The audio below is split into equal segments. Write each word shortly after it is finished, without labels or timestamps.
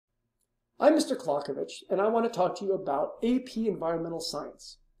I'm Mr. Klokovich, and I want to talk to you about AP Environmental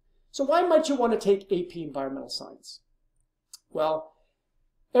Science. So why might you want to take AP Environmental Science? Well,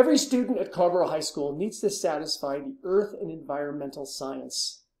 every student at Carrboro High School needs to satisfy the Earth and Environmental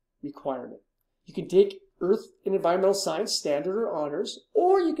Science requirement. You can take Earth and Environmental Science standard or honors,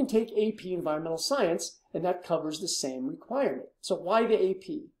 or you can take AP Environmental Science, and that covers the same requirement. So why the AP?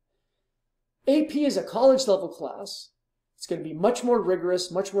 AP is a college level class. It's going to be much more rigorous,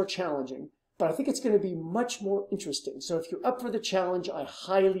 much more challenging, but I think it's going to be much more interesting. So if you're up for the challenge, I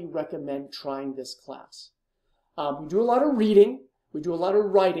highly recommend trying this class. We do a lot of reading. We do a lot of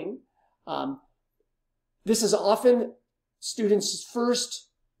writing. This is often students'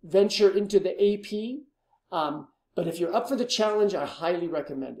 first venture into the AP, but if you're up for the challenge, I highly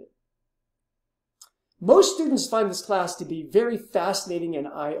recommend it. Most students find this class to be very fascinating and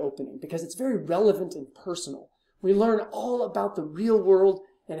eye-opening because it's very relevant and personal. We learn all about the real world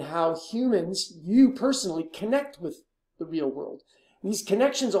and how humans, you personally, connect with the real world. And these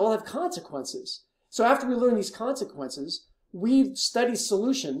connections all have consequences. So after we learn these consequences, we study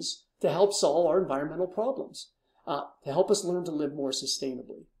solutions to help solve our environmental problems, to help us learn to live more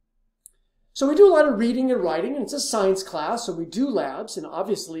sustainably. So we do a lot of reading and writing, and it's a science class, so we do labs, and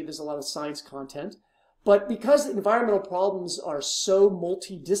obviously there's a lot of science content. But because environmental problems are so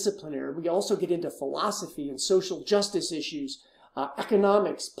multidisciplinary, we also get into philosophy and social justice issues,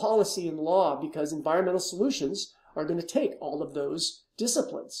 economics, policy, and law, because environmental solutions are going to take all of those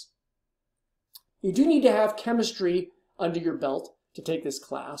disciplines. You do need to have chemistry under your belt to take this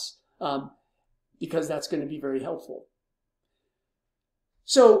class, because that's going to be very helpful.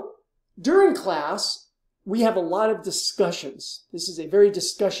 So during class, we have a lot of discussions. This is a very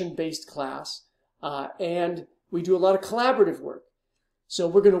discussion-based class. And we do a lot of collaborative work. So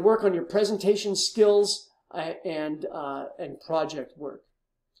we're going to work on your presentation skills and project work.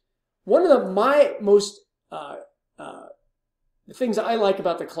 One of my most the things I like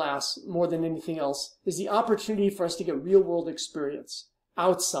about the class more than anything else is the opportunity for us to get real-world experience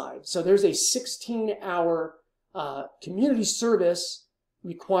outside. So there's a 16-hour community service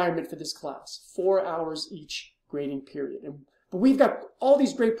requirement for this class, 4 hours each grading period. But we've got all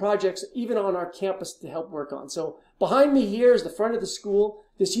these great projects even on our campus to help work on. So behind me here is the front of the school.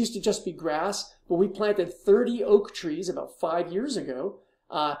 This used to just be grass, but we planted 30 oak trees about 5 years ago,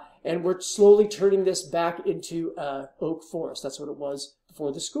 and we're slowly turning this back into oak forest. That's what it was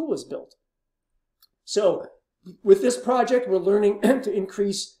before the school was built. So with this project, we're learning to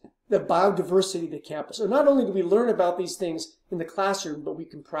increase the biodiversity of the campus. So not only do we learn about these things in the classroom, but we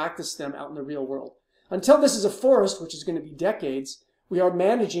can practice them out in the real world. Until this is a forest, which is going to be decades, we are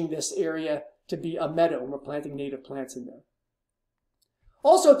managing this area to be a meadow, and we're planting native plants in there.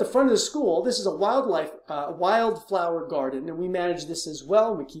 Also at the front of the school, this is a wildflower garden, and we manage this as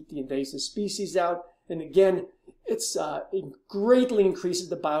well. We keep the invasive species out, and again, it greatly increases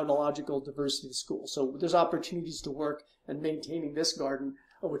the biological diversity of the school. So there's opportunities to work and maintaining this garden,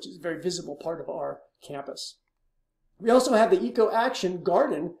 which is a very visible part of our campus. We also have the Eco Action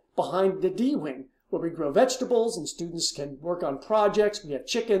Garden behind the D Wing, where we grow vegetables and students can work on projects. We have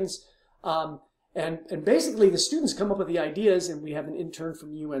chickens. And basically the students come up with the ideas, and we have an intern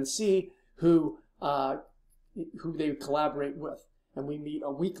from UNC who they collaborate with. And we meet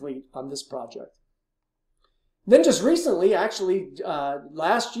weekly on this project. Then just recently, actually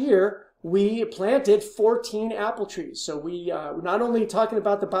last year, we planted 14 apple trees. So we're not only talking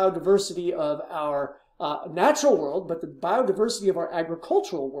about the biodiversity of our natural world, but the biodiversity of our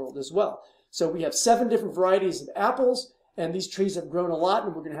agricultural world as well. So we have 7 different varieties of apples, and these trees have grown a lot,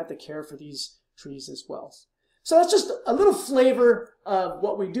 and we're going to have to care for these trees as well. So that's just a little flavor of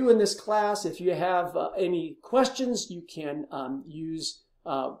what we do in this class. If you have any questions, you can use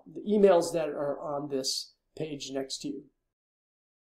the emails that are on this page next to you.